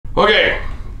Okay,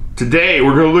 today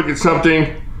we're gonna look at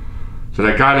something that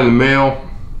I got in the mail.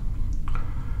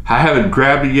 I haven't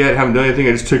grabbed it yet, haven't done anything.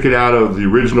 I just took it out of the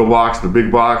original box, the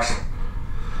big box.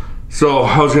 So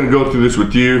I was gonna go through this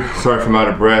with you. Sorry if I'm out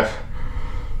of breath.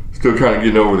 Still kind of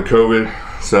getting over the COVID.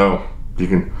 So you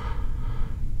can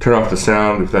turn off the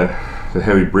sound if the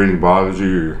heavy breathing bothers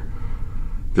you, or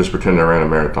just pretend I ran a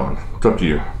marathon. It's up to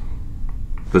you.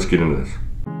 Let's get into this.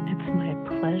 It's my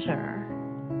pleasure.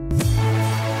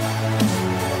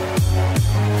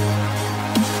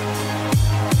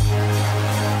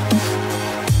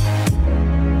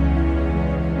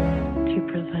 To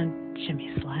present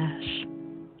Jimislash.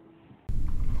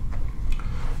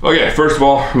 Okay, first of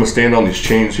all, I'm gonna stand on these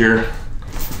chains here.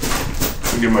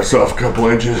 Give myself a couple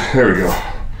inches. There we go.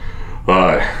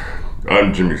 Hi,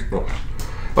 I'm Jimmy.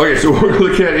 Okay, so what we're gonna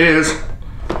look at is,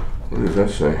 what does that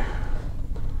say?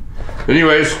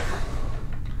 Anyways,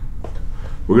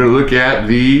 we're gonna look at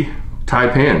the Tai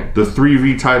Pan, the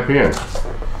 3V Tai Pan.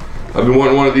 I've been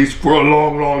wanting one of these for a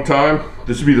long time.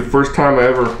 This would be the first time I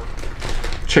ever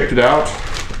checked it out.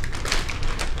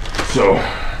 So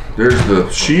there's the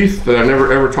sheath that I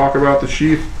never ever talk about, the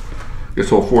sheath.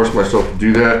 Guess I'll force myself to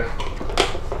do that.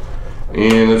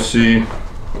 And let's see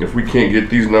if we can't get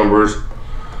these numbers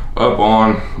up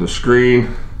on the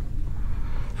screen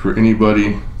for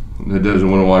anybody that doesn't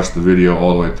want to watch the video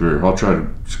all the way through. I'll try to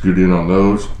scoot in on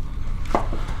those.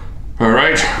 All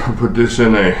right, I'll put this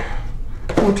in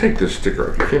I'll take this sticker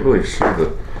off. You can't really see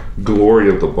the glory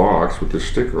of the box with this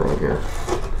sticker on here.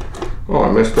 Oh,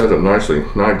 I messed that up nicely.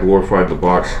 Now I glorified the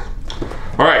box.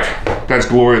 All right, that's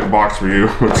glory of the box for you.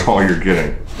 That's all you're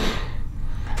getting.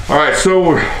 All right,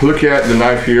 so look at the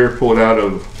knife here. Pull it out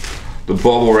of the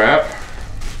bubble wrap.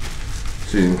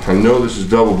 See, I know this is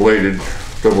double-bladed,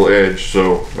 double-edged,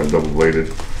 so not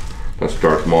double-bladed. That's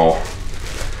Darth Maul.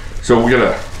 So we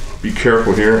gotta be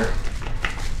careful here,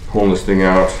 pulling this thing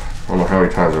out. I don't know how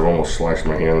many times I've almost sliced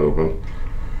my hand open.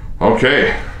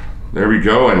 Okay, there we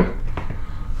go. And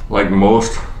like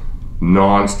most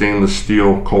non-stainless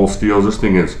steel cold steels, this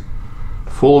thing is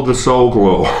full of the soul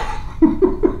glow.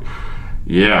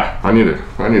 Yeah, I need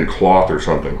a cloth or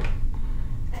something.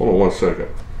 Hold on one second.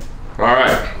 All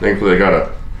right, thankfully I got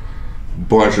a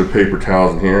bunch of paper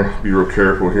towels in here. Be real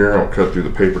careful here. I'll cut through the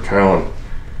paper towel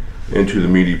and into the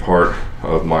meaty part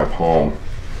of my palm.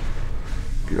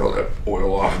 Get all that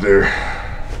oil off there.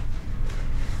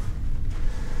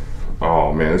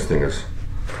 Oh man, this thing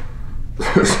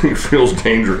feels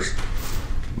dangerous.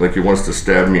 Like it wants to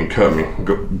stab me and cut me.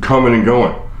 Coming and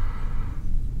going.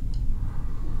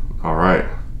 All right.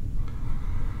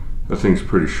 That thing's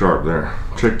pretty sharp there.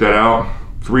 Check that out.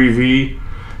 3V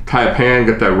Tai Pan,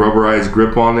 got that rubberized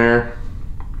grip on there.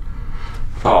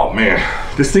 Oh man,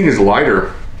 this thing is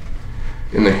lighter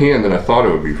in the hand than I thought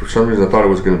it would be. For some reason I thought it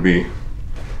was going to be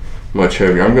much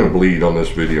heavier. I'm going to bleed on this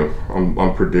video.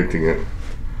 I'm predicting it.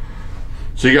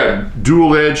 So you got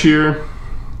dual edge here.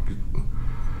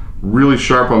 Really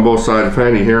sharp on both sides. If I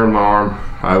had any hair on my arm,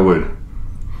 I would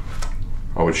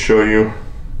show you.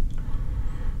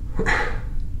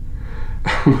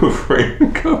 I'm afraid to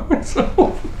cut myself.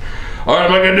 All right,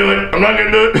 I'm not gonna do it. I'm not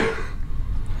gonna do it.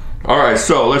 All right,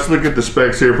 so let's look at the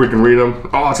specs here if we can read them.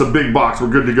 Oh, it's a big box. We're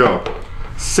good to go.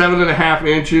 7.5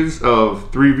 inches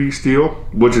of 3V steel,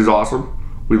 which is awesome.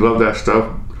 We love that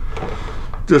stuff.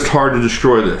 Just hard to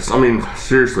destroy this. I mean,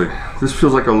 seriously, this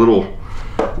feels like a little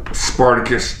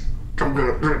Spartacus. I'm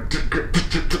gonna,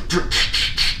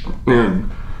 and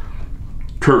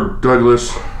Kirk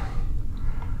Douglas.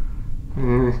 You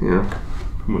know,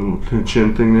 a little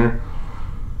chin thing there.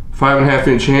 5.5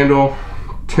 inch handle,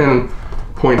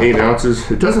 10.8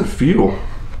 ounces. It doesn't feel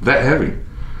that heavy.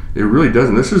 It really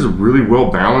doesn't. This is really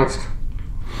well balanced.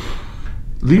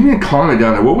 Leave me a comment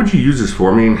down there. What would you use this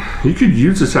for? I mean, you could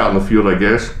use this out in the field, I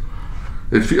guess.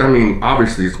 I mean,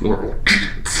 obviously it's more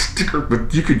sticker,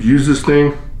 but you could use this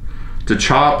thing to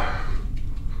chop.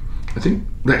 I think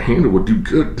that handle would do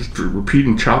good just for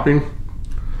repeating chopping.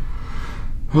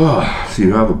 Oh, so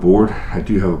you have a board? I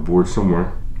do have a board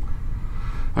somewhere.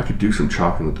 I could do some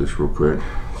chopping with this real quick.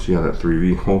 See how that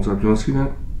 3V holds up? You want to see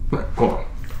that? Hold on.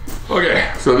 Okay,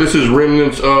 so this is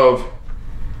remnants of,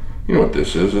 you know what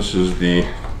this is? This is the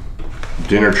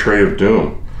dinner tray of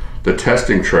doom, the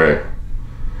testing tray.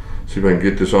 See if I can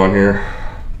get this on here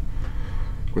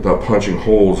without punching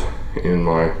holes in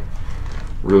my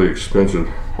really expensive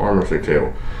arm wrestling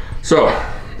table. So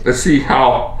let's see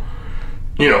how,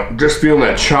 you know, just feeling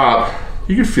that chop,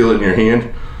 you can feel it in your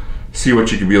hand. See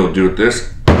what you can be able to do with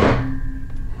this.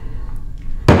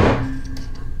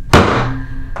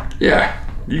 Yeah,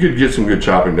 you could get some good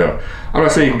chopping done. I'm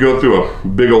not saying you can go through a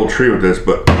big old tree with this,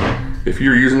 but if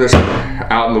you're using this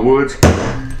out in the woods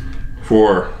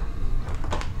for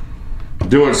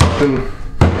doing something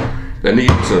that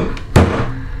needs some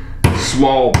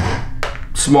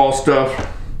small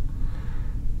stuff,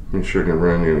 make sure I can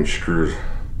run any screws.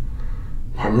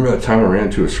 I remember that time I ran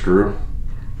into a screw.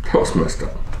 That was messed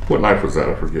up. What knife was that?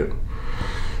 I forget.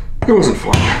 It wasn't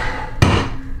fun.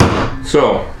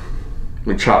 So, let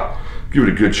me chop. Give it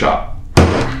a good chop.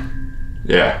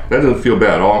 Yeah, that doesn't feel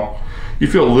bad at all. You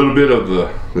feel a little bit of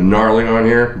the gnarling on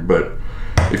here, but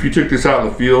if you took this out in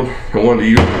the field and wanted to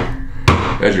use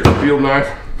it as your field knife,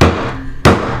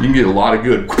 you can get a lot of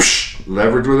good whoosh,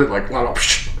 leverage with it, like a lot of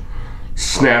whoosh,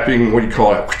 snapping, what do you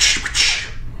call it, whoosh, whoosh,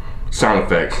 sound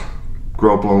effects.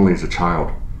 Grow up lonely as a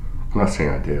child. I'm not saying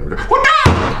I did.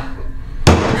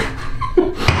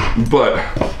 But,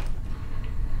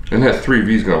 and that 3V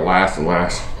is gonna last and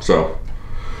last. So,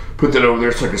 put that over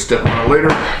there so I can step on it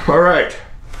later. All right.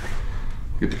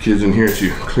 Get the kids in here to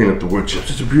clean up the wood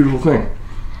chips. It's a beautiful thing.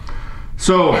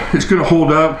 So, it's gonna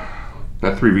hold up.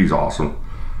 That 3V is awesome,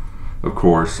 of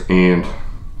course, and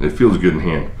it feels good in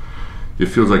hand. It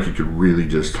feels like you could really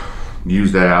just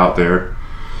use that out there.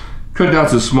 Cut down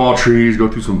some small trees, go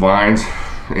through some vines,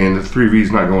 and the 3V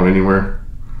is not going anywhere.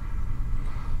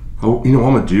 Oh, you know what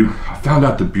I'm gonna do? I found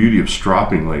out the beauty of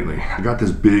stropping lately. I got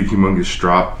this big, humongous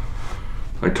strop.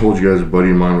 I told you guys a buddy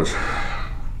of mine was,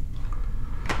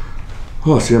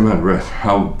 oh, see, I'm out of breath.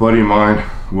 How a buddy of mine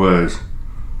was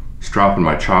stropping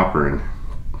my chopper and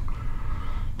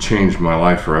changed my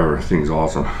life forever. The thing's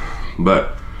awesome.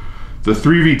 But the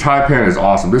 3V Tai Pan is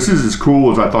awesome. This is as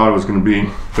cool as I thought it was gonna be.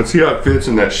 Let's see how it fits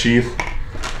in that sheath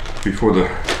before the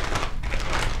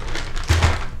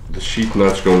sheath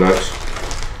nuts go nuts.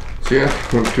 See, I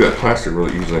went through that plastic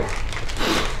really easily.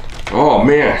 Oh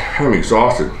man, I'm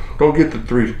exhausted. Don't get the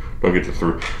 3V. Don't get the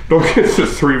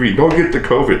 3V. Don't get the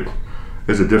COVID.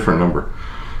 It's a different number.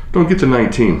 Don't get the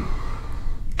 19.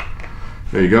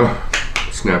 There you go.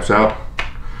 Snaps out.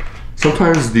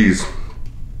 Sometimes these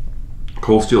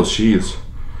cold steel sheaths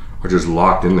are just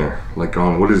locked in there. Like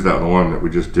on, what is that one that we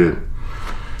just did?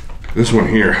 This one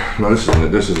here. No, this isn't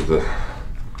it. This is the,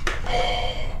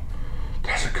 oh,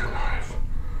 that's a good knife.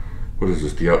 What is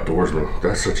this? The Outdoorsman.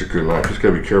 That's such a good knife. Just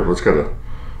gotta be careful. It's got a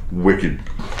wicked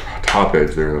top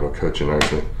edge there that'll cut you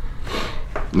nicely.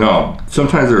 No,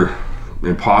 sometimes they're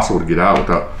impossible to get out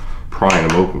without prying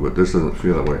them open, but this doesn't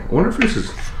feel that way. I wonder if this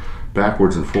is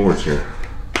backwards and forwards here.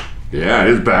 Yeah, it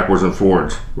is backwards and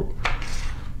forwards.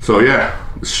 So yeah,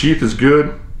 the sheath is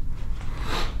good.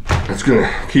 It's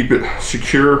gonna keep it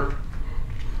secure.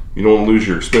 You don't want to lose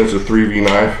your expensive 3V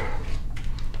knife.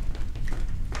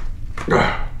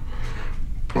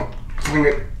 Fling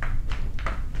it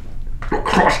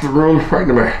across the room, right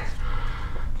into my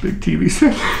big TV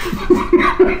set.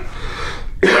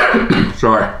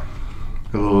 Sorry,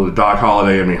 a little Doc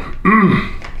Holiday in me.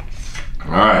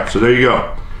 All right, so there you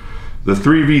go. The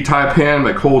 3V Tai Pan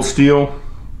by Cold Steel.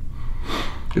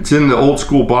 It's in the old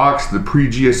school box, the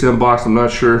pre-GSM box. I'm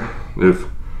not sure if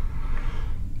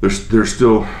they're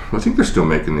still, I think they're still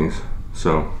making these.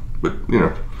 So, but you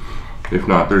know, if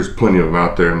not, there's plenty of them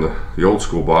out there in the old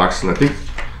school box. And I think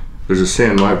there's a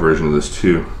San Mai version of this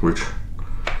too, which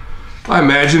I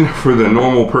imagine for the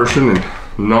normal person and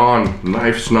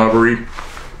non-knife snobbery,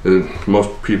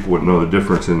 most people would know the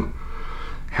difference in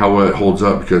how well it holds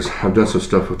up, because I've done some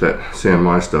stuff with that San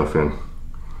Mai stuff and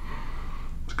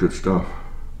it's good stuff.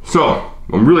 So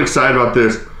I'm really excited about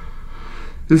this.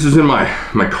 This is in my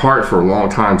cart for a long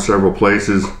time, several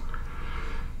places.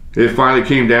 It finally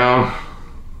came down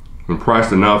and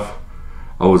priced enough.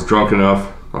 I was drunk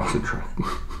enough. I wasn't drunk.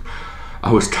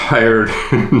 I was tired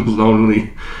and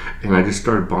lonely, and I just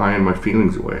started buying my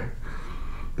feelings away.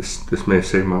 This may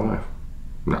save my life.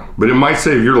 No, but it might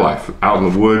save your life out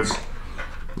in the woods.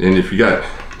 And if you got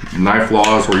knife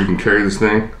laws where you can carry this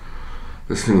thing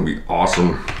will be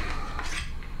awesome.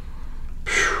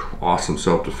 Awesome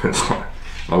self-defense knife.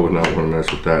 I would not want to mess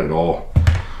with that at all.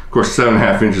 Of course,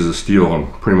 7.5 inches of steel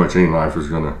on pretty much any knife is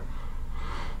gonna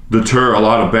deter a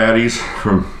lot of baddies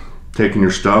from taking your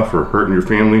stuff or hurting your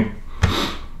family.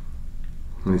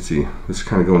 Let me see, this is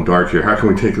kind of going dark here. How can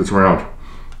we take this around?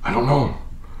 I don't know.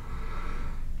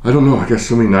 I got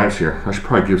so many knives here. I should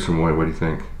probably give some away. What do you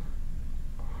think?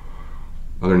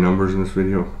 Other numbers in this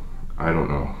video? I don't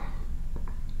know.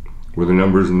 Were the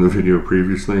numbers in the video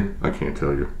previously? I can't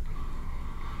tell you.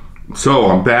 So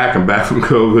I'm back from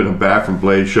COVID, I'm back from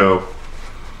Blade Show,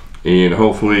 and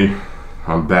hopefully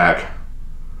I'm back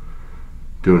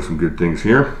doing some good things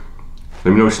here.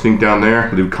 Let me know what you think down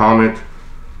there, leave a comment,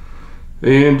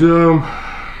 and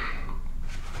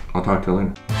I'll talk to you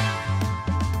later.